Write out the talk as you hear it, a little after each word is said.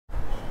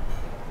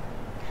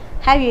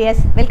Hi viewers,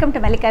 welcome to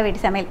Malika வீட்டு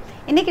சமையல்.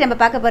 இன்னைக்கு நம்ம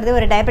பார்க்க போறது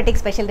ஒரு டயபெட்டிக்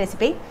ஸ்பெஷல்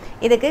ரெசிபி.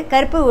 இதுக்கு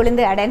கருப்பு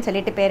உளுந்து அடைன்னு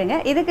சொல்லிட்டு பேருங்க.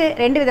 இதுக்கு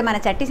ரெண்டு விதமான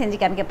சட்னி செஞ்சு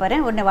காமிக்க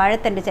போறேன். ஒன்னு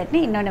வாழைத்தண்டு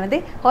சட்னி, இன்னொன்னு வந்து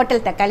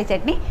ஹோட்டல் தக்காளி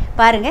சட்னி.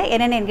 பாருங்க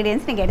என்னென்ன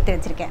இன்கிரிடியன்ட்ஸ் நீங்க எடுத்து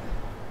வச்சிருக்கேன்.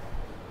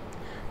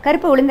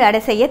 கருப்பு உளுந்து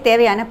அடை செய்ய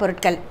தேவையான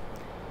பொருட்கள்: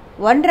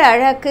 1.5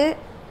 அழாக்கு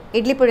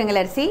இட்லி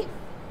புழுங்கல் அரிசி,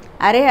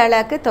 அரை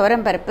அழாக்கு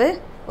துவரம் பருப்பு,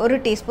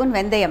 1 டீஸ்பூன்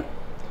வெந்தயம்.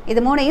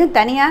 இது மூணையும்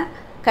தனியா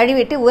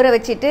கழுவிட்டு ஊற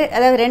வச்சிட்டு,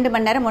 அதாவது 2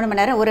 மணி நேரம் 3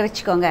 மணி நேரம் ஊற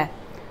வச்சுக்கோங்க.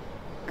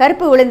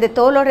 கருப்பு உளுந்து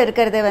தோலோடு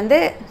இருக்கிறத வந்து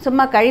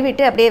சும்மா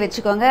கழுவிட்டு அப்படியே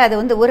வச்சுக்கோங்க. அது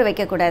வந்து ஊற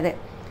வைக்கக்கூடாது.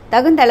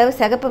 தகுந்த அளவு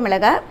சிகப்பு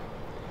மிளகாய்,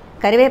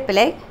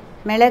 கறிவேப்பிலை,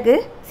 மிளகு,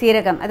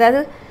 சீரகம். அதாவது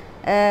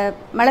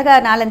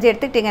மிளகாய் 4-5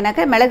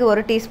 எடுத்துக்கிட்டிங்கனாக்கா மிளகு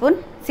 1 டீஸ்பூன்,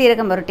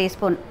 சீரகம் 1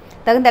 டீஸ்பூன்.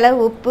 தகுந்த அளவு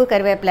உப்பு,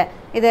 கறிவேப்பிலை.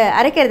 இதை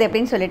அரைக்கிறது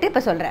எப்படின்னு சொல்லிட்டு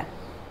இப்போ சொல்கிறேன்.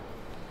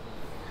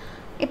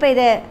 இப்போ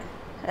இதை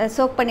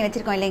சோக் பண்ணி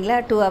வச்சுருக்கோம் இல்லைங்களா,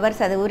 2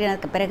 ஹவர்ஸ் அது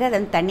ஊறினதுக்கு பிறகு அதை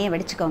வந்து தண்ணியை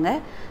வடிச்சுக்கோங்க.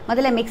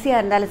 முதல்ல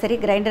மிக்சியாக இருந்தாலும் சரி,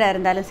 கிரைண்டராக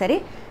இருந்தாலும் சரி,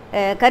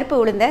 கருப்பு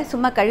உளுந்தை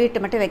சும்மா கழுவிட்டு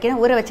மட்டும் வைக்கணும்.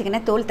 ஊற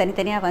வச்சிங்கன்னா தோல்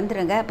தனித்தனியாக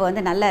வந்துடுங்க, அப்போ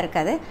வந்து நல்லா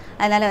இருக்காது.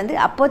 அதனால் வந்து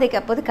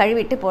அப்போது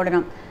கழுவிட்டு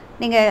போடணும்.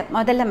 நீங்கள்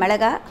முதல்ல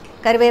மிளகாய்,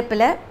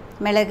 கருவேப்பிலை,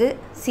 மிளகு,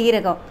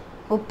 சீரகம்,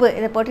 உப்பு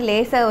இதை போட்டு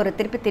லேசாக ஒரு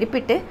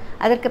திருப்பிட்டு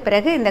அதற்கு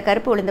பிறகு இந்த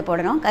கருப்பு உளுந்து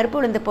போடணும். கருப்பு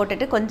உளுந்து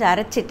போட்டுட்டு கொஞ்சம்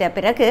அரைச்சிட்ட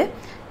பிறகு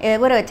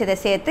ஊற வச்சதை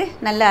சேர்த்து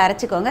நல்லா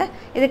அரைச்சிக்கோங்க.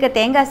 இதுக்கு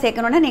தேங்காய்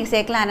சேர்க்கணுன்னா நீங்கள்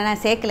சேர்க்கலாம், ஆனால்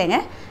நான் சேர்க்கலைங்க.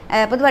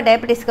 பொதுவாக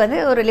டயபெட்டிஸ்க்கு வந்து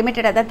ஒரு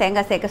லிமிட்டடாக தான்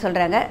தேங்காய் சேர்க்க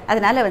சொல்கிறாங்க.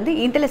 அதனால் வந்து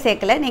இதில்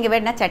சேர்க்கலை. நீங்கள்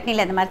வேணால்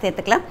சட்னியில் இந்த மாதிரி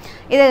சேர்த்துக்கலாம்.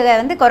 இதை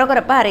வந்து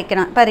கொரப்பாக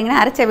அரைக்கணும்.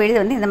 பாருங்கன்னா அரைச்ச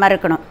விழுது வந்து இந்த மாதிரி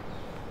இருக்கணும்.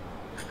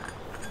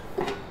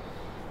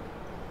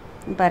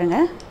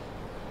 பாருங்கள்,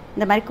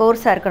 இந்த மாதிரி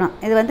கோர்ஸாக இருக்கணும்.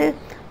 இது வந்து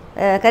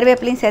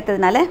கருவேப்பிலையும்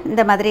சேர்த்ததுனால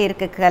இந்த மாதிரி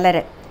இருக்குது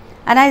கலரு.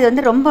 ஆனால் இது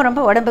வந்து ரொம்ப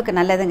ரொம்ப உடம்புக்கு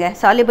நல்லதுங்க,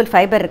 சால்யூபிள்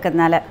ஃபைபர்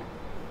இருக்கிறதுனால.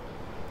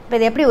 இப்போ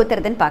இது எப்படி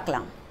ஊற்றுறதுன்னு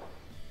பார்க்கலாம்.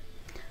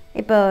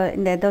 இப்போ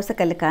இந்த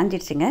தோசைக்கல்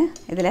காஞ்சிடுச்சுங்க.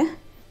 இதில்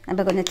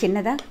நம்ம கொஞ்சம்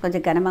சின்னதாக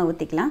கொஞ்சம் கனமாக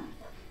ஊற்றிக்கலாம்.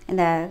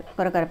 இந்த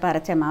கொரப்பாக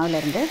அரைச்ச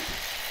மாவுலேருந்து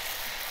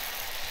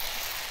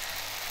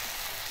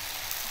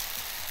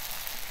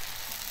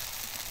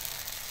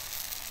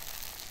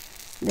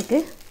இதுக்கு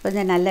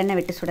கொஞ்சம் நல்லெண்ணெய்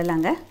விட்டு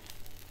சுடலாங்க.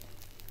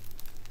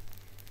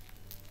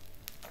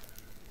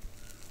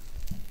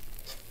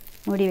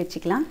 மூடி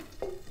வச்சுக்கலாம்.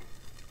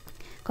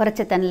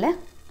 குறைச்ச தண்ணியில்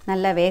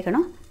நல்லா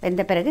வேகணும்.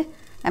 வெந்த பிறகு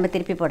நம்ம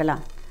திருப்பி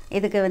போடலாம்.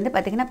 இதுக்கு வந்து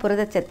பார்த்திங்கன்னா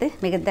புரதச்சத்து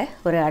மிகுந்த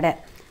ஒரு அடை,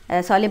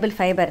 சால்யூபிள்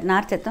ஃபைபர்,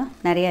 நார்ச்சத்தும்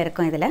நிறையா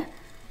இருக்கும் இதில்.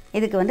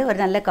 இதுக்கு வந்து ஒரு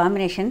நல்ல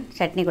காம்பினேஷன்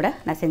சட்னி கூட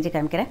நான் செஞ்சு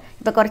காமிக்கிறேன்.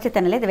 இப்போ குறைச்ச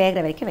தண்ணியில் இது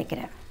வேகிற வரைக்கும்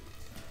வைக்கிறேன்.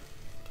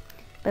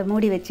 இப்போ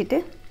மூடி வச்சுட்டு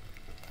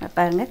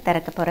பாருங்கள்,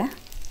 திறக்க போகிறேன்.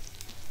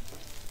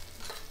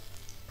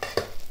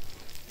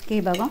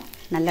 கீழ்பாகம்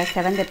நல்லா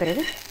செவந்த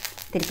பிறகு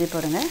திருப்பி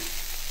போடுங்க.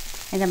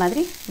 இந்த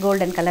மாதிரி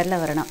கோல்டன்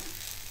கலரில் வரணும்.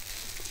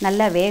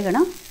 நல்லா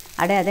வேகணும்.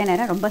 அடை அதே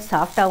நேரம் ரொம்ப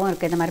சாஃப்டாகவும்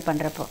இருக்குது இந்த மாதிரி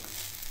பண்ணுறப்போ.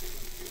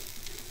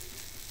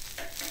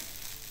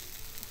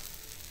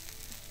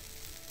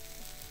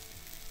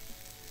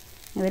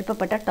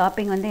 விருப்பப்பட்டால்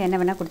டாப்பிங் வந்து என்ன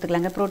வேணால்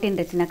கொடுத்துக்கலாங்க. ப்ரோட்டீன்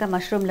இருந்துச்சுனாக்கா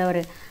மஷ்ரூமில்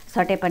ஒரு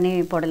சாட்டே பண்ணி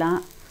போடலாம்,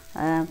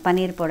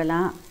 பன்னீர்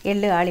போடலாம்,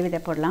 எள்ளு ஆளி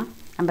விதை போடலாம்,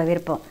 நம்ம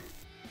விருப்பம்.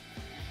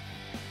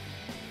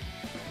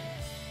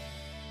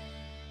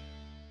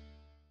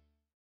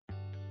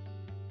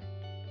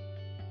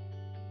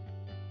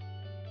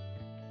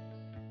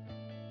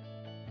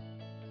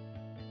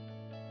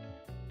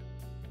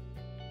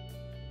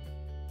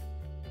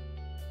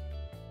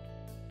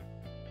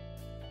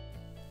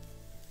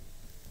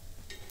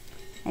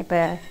 இப்போ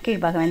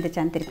கீழ்பாகம்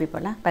வெந்துச்சான்னு திருப்பி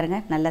போடலாம்.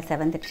 பாருங்கள், நல்லா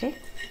செவந்துடுச்சு.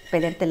 இப்போ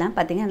இதை எடுத்துலாம்.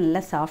 பார்த்திங்கன்னா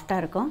நல்லா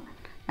சாஃப்டாக இருக்கும்,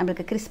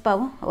 நம்மளுக்கு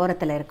கிறிஸ்பாகவும்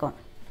ஓரத்தில் இருக்கும்.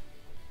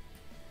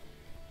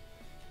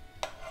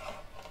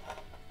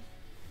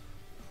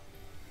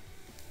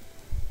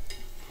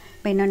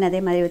 இப்போ இன்னொன்று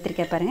அதே மாதிரி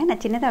ஊற்றிருக்கேன் பாருங்கள்.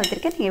 நான் சின்னதாக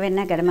ஊற்றிருக்கேன், நீங்கள்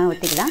வேணால் கனமாக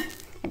ஊற்றிக்கலாம்.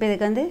 இப்போ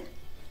இதுக்கு வந்து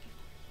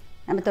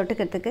நம்ம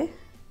தொட்டுக்கிறதுக்கு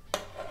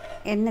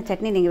என்ன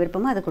சட்னி நீங்கள்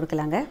விருப்பமோ அதை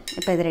கொடுக்கலாங்க.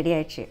 இப்போ இது ரெடி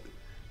ஆகிடுச்சு.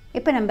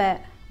 இப்போ நம்ம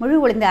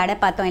முழு உளுந்து அடை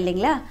பார்த்தோம்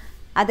இல்லைங்களா,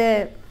 அது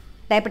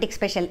டயபெட்டிக்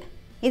ஸ்பெஷல்.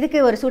 இதுக்கு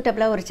ஒரு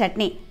சூட்டபிளாக ஒரு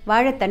சட்னி,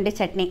 வாழைத்தண்டு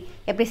சட்னி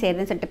எப்படி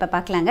செய்கிறதுன்னு சொல்லிட்டு இப்போ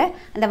பார்க்கலாங்க.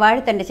 அந்த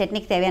வாழைத்தண்டு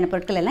சட்னிக்கு தேவையான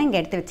பொருட்கள் எல்லாம் இங்கே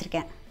எடுத்து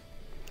வச்சுருக்கேன்.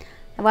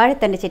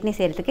 வாழைத்தண்டு சட்னி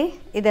செய்கிறதுக்கு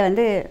இதை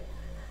வந்து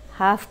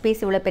 ½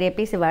 பீஸ், இவ்வளோ பெரிய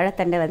பீஸ்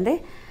வாழைத்தண்டை வந்து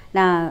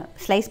நான்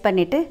ஸ்லைஸ்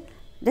பண்ணிவிட்டு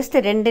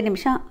ஜஸ்ட்டு 2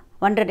 நிமிஷம்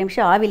 1.5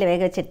 நிமிஷம் ஆவியில்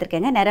வேக வச்சு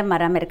எடுத்துருக்கேங்க. நிறம்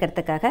மாறாமல்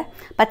இருக்கிறதுக்காக.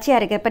 பச்சையாக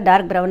அரைக்கிறப்ப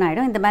டார்க் ப்ரௌன்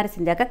ஆகிடும். இந்த மாதிரி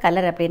செஞ்சாக்கா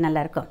கலர் அப்படியே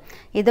நல்லாயிருக்கும்.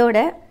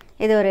 இதோட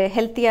இது ஒரு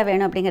ஹெல்த்தியாக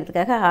வேணும்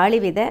அப்படிங்கிறதுக்காக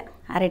ஆளி விதை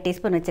 1/2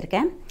 டீஸ்பூன்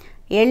வச்சுருக்கேன்.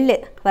 எள்ளு,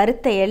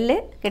 வறுத்த எள்ளு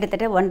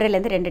கிட்டத்தட்ட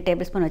 1.5 2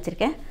 டேபிள் ஸ்பூன்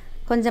வச்சுருக்கேன்.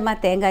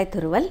 கொஞ்சமாக தேங்காய்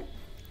துருவல்,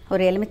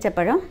 ஒரு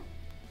எலுமிச்சப்பழம்,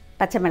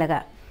 பச்சை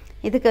மிளகாய்.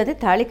 இதுக்கு வந்து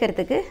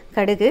தாளிக்கிறதுக்கு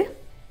கடுகு,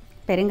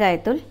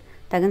 பெருங்காயத்தூள்,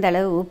 தகுந்த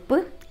அளவு உப்பு,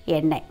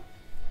 எண்ணெய்.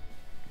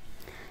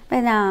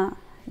 இப்போ நான்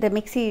இந்த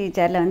மிக்சி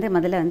ஜாரில் வந்து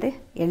முதல்ல வந்து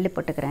எள்ளு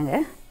போட்டுக்கிறேங்க.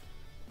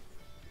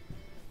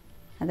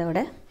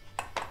 அதோட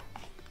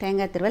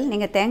தேங்காய் துருவல்,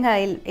 நீங்கள்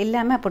தேங்காய்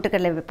இல்லாமல்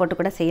பொட்டுக்கடலை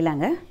போட்டு கூட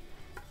செய்யலாங்க.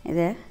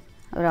 இது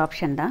ஒரு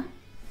ஆப்ஷன் தான்.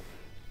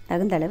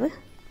 தகுந்த அளவு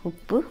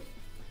உப்பு,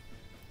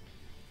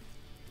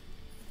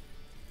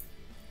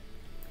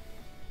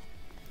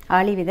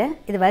 ஆளி விதை.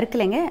 இது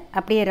வறுக்கலைங்க,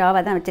 அப்படியே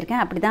ராவாக தான்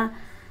வச்சுருக்கேன். அப்படி தான்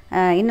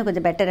இன்னும்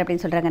கொஞ்சம் பெட்டர்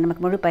அப்படின்னு சொல்கிறாங்க.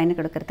 நமக்கு முழு பயன்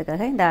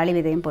கொடுக்கறதுக்காக இந்த ஆளி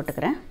விதையும்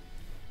போட்டுக்கிறேன்.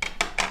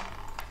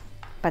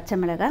 பச்சை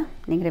மிளகாய்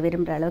நீங்கள்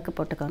விரும்புகிற அளவுக்கு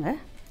போட்டுக்கோங்க.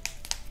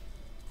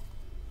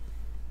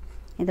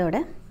 இதோட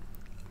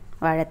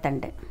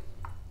வாழைத்தண்டு,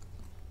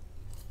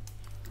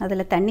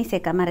 அதில் தண்ணி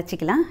சேர்க்காமல்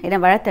அரைச்சிக்கலாம். ஏன்னா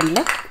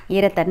வாழைத்தண்டில்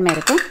ஈரத்தன்மை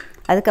இருக்கும்.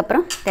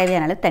 அதுக்கப்புறம்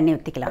தேவையான அளவு தண்ணி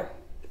ஊற்றிக்கலாம்.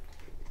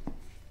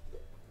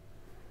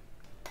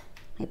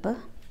 இப்போ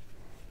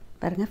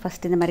பாருங்கள்,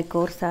 ஃபஸ்ட்டு இந்த மாதிரி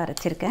கோர்ஸாக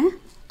அரைச்சிருக்கேன்.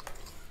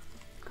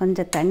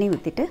 கொஞ்சம் தண்ணி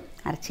ஊற்றிட்டு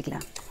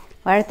அரைச்சிக்கலாம்.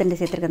 வாழைத்தண்டு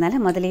சேர்த்துருக்கனால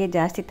முதலையே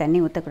ஜாஸ்தி தண்ணி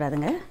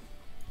ஊற்றக்கூடாதுங்க.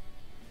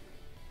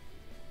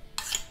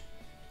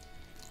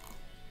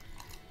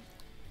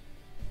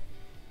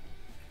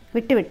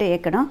 விட்டு விட்டு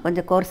ஏற்கணும்,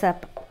 கொஞ்சம்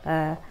கோர்ஸாக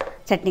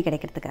சட்னி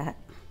கிடைக்கிறதுக்காக.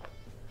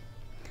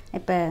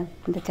 இப்போ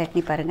இந்த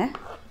சட்னி பாருங்கள்,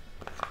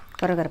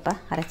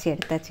 கொரகொரப்பாக அரைச்சி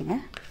எடுத்தாச்சுங்க.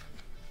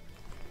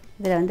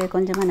 இதில் வந்து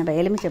கொஞ்சமாக நம்ம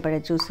எலுமிச்சைப்பழ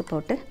ஜூஸு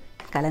போட்டு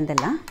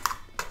கலந்துடலாம்.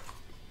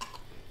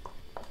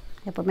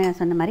 எப்போவுமே நான்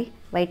சொன்ன மாதிரி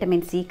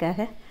வைட்டமின்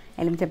சிக்காக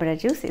எலுமிச்சைப்பழ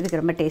ஜூஸ் இதுக்கு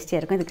ரொம்ப டேஸ்டியாக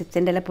இருக்கும். இதுக்கு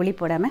செண்டெல்லாம் புளி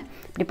போடாமல்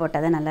இப்படி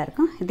போட்டால் தான்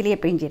நல்லாயிருக்கும். இதுலேயே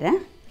பிழிஞ்சிடுறேன்.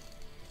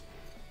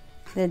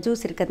 இது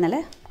ஜூஸ் இருக்கிறதுனால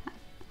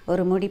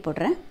ஒரு மூடி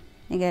போடுறேன்.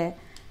 நீங்கள்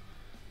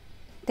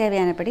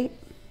தேவையானபடி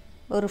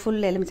ஒரு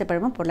ஃபுல்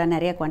எலுமிச்சைப்பழமும் போடலாம்,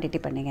 நிறையா குவான்டிட்டி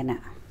பண்ணிங்கன்னா.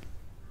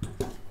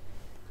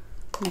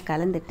 நான்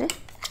கலந்துட்டு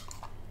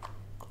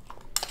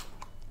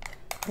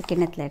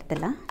கிண்ணத்தில்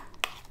எடுத்துடலாம்.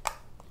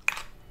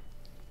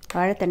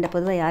 வாழைத்தண்டை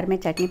பொதுவாக யாருமே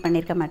சட்னி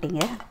பண்ணியிருக்க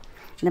மாட்டீங்க.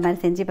 இந்த மாதிரி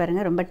செஞ்சு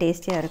பாருங்கள், ரொம்ப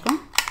டேஸ்டியாக இருக்கும்,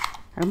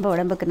 ரொம்ப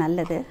உடம்புக்கு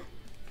நல்லது.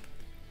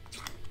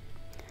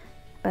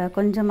 இப்போ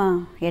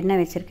கொஞ்சமாக எண்ணெய்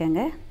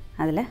வச்சுருக்கேங்க,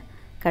 அதில்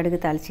கடுகு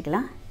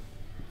தாளிச்சிக்கலாம்.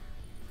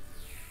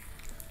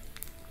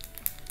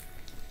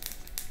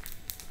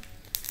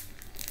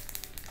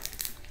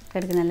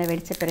 கடுகு நல்லா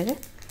வெடித்த பிறகு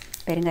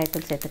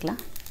பெருங்காயத்தூள்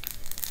சேர்த்துக்கலாம்.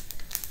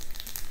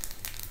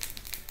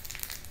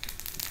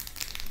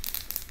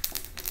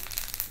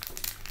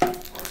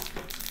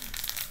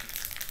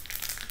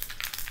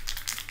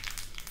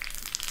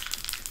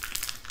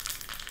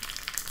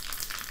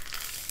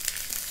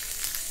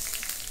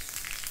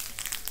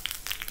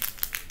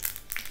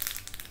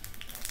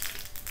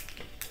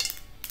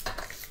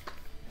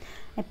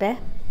 இப்போ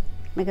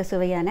மிக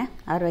சுவையான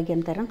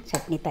ஆரோக்கியம் தரும்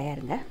சட்னி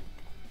தயாருங்க.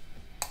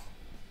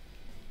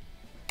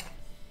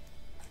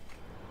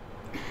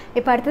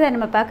 இப்போ அடுத்ததாக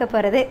நம்ம பார்க்க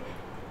போகிறது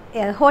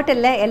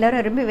ஹோட்டலில்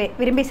எல்லோரும்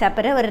விரும்பி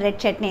சாப்பிட்ற ஒரு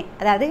ரெட் சட்னி,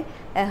 அதாவது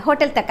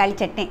ஹோட்டல் தக்காளி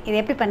சட்னி. இது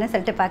எப்படி பண்ண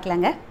சொல்லிட்டு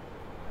பார்க்கலாங்க.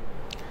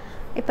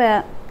 இப்போ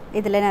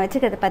இதில் நான்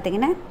வச்சுக்கிறது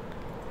பார்த்திங்கன்னா,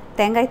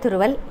 தேங்காய்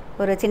துருவல்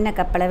ஒரு சின்ன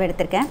கப் அளவு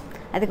எடுத்திருக்கேன்.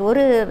 அதுக்கு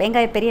ஒரு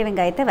வெங்காயம், பெரிய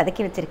வெங்காயத்தை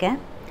வதக்கி வச்சுருக்கேன்.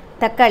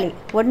 தக்காளி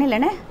ஒன்று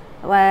இல்லைன்னா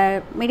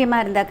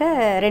மீடியமாக இருந்தாக்க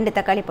 2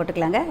 தக்காளி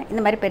போட்டுக்கலாங்க.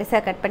 இந்த மாதிரி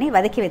பெருசாக கட் பண்ணி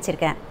வதக்கி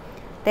வச்சுருக்கேன்.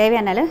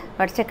 தேவையான அளவு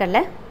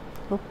உடச்சக்கடலை,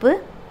 உப்பு,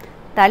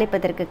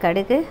 தாளிப்பதற்கு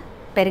கடுகு,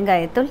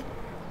 பெருங்காயத்தூள்,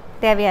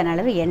 தேவையான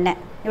அளவு எண்ணெய்,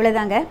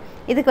 இவ்வளோதாங்க.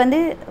 இதுக்கு வந்து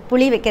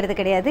புளி வைக்கிறது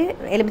கிடையாது,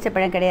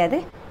 எலுமிச்சைப்பழம் கிடையாது.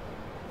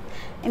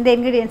 இந்த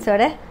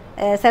இன்க்ரீடியன்ஸோட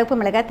சிவப்பு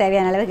மிளகாய்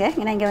தேவையான அளவுங்க.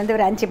 ஏன்னா இங்கே வந்து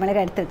ஒரு 5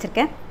 மிளகாய் எடுத்து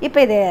வச்சுருக்கேன்.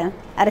 இப்போ இது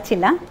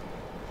அரைச்சிடலாம்.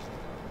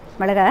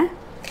 மிளகாய்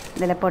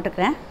இதில்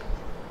போட்டுக்கிறேன்.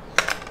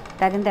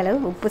 தகுந்த அளவு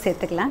உப்பு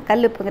சேர்த்துக்கலாம்.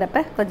 கல் உப்புங்கிறப்ப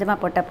கொஞ்சமாக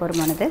போட்டால்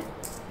போதுமானது.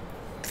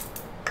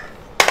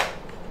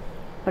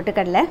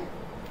 பொட்டுக்கடலை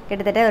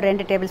கிட்டத்தட்ட ஒரு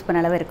 2 டேபிள் ஸ்பூன்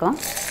அளவு இருக்கும்.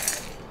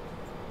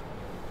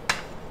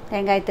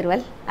 தேங்காய்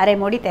துருவல், அரை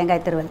மூடி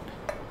தேங்காய் துருவல்,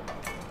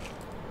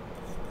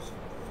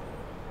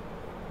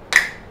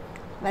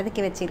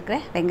 வதக்கி வச்சுருக்கிற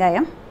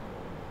வெங்காயம்,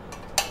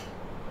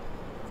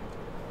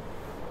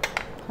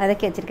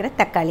 வதக்கி வச்சுருக்கிற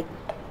தக்காளி.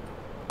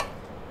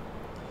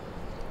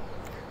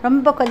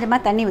 ரொம்ப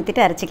கொஞ்சமாக தண்ணி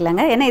ஊற்றிட்டு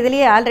அரைச்சிக்கலாங்க. ஏன்னா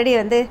இதுலேயே ஆல்ரெடி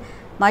வந்து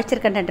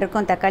மாய்ஸ்சர் கண்டென்ட்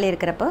இருக்கும் தக்காளி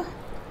இருக்கிறப்போ.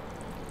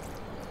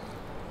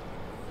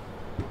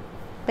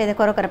 இப்போ இதை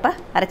கொரப்பாக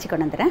அரைச்சி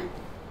கொண்டு வந்துடுறேன்.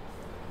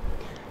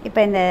 இப்போ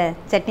இந்த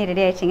சட்னி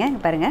ரெடி ஆகிடுச்சிங்க.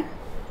 இங்கே பாருங்கள்,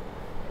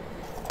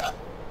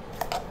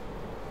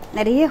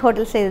 நிறைய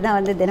ஹோட்டல்ஸ் இது தான்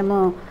வந்து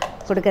தினமும்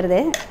கொடுக்குறது.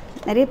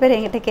 நிறைய பேர்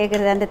என்கிட்ட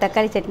கேட்குறது, அந்த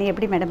தக்காளி சட்னி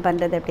எப்படி மேடம்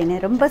பண்ணுறது அப்படின்னு.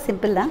 ரொம்ப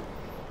சிம்பிள் தான்,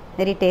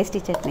 வெரி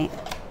டேஸ்டி சட்னி.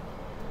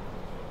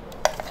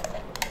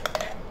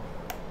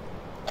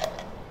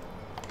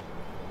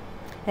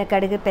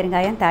 கடுகு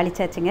பெருங்காயம்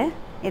தாளிச்சாச்சுங்க.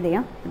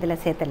 இதையும்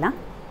இதில் சேர்த்துடலாம்.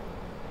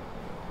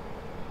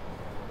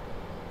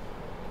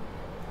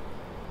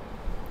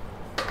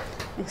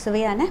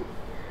 சுவையான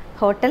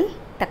ஹோட்டல்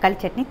தக்காளி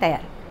சட்னி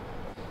தயார்.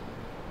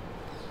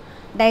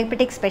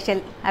 டயபெட்டிக்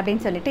ஸ்பெஷல்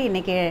அப்படின்னு சொல்லிட்டு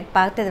இன்றைக்கி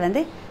பார்த்தது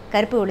வந்து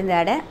கருப்பு உளுந்து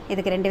அடை.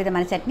 இதுக்கு 2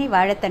 விதமான சட்னி,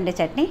 வாழைத்தண்டு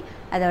சட்னி,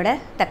 அதோட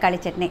தக்காளி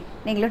சட்னி.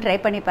 நீங்களும் ட்ரை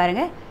பண்ணி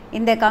பாருங்கள்.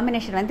 இந்த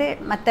காம்பினேஷன் வந்து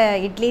மற்ற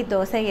இட்லி,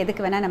 தோசை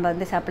எதுக்கு வேணால் நம்ம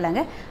வந்து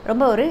சாப்பிட்லாங்க.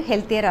 ரொம்ப ஒரு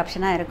ஹெல்த்தியர்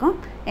ஆப்ஷனாக இருக்கும்.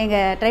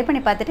 நீங்கள் ட்ரை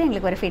பண்ணி பார்த்துட்டு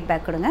எங்களுக்கு ஒரு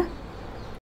ஃபீட்பேக் கொடுங்க.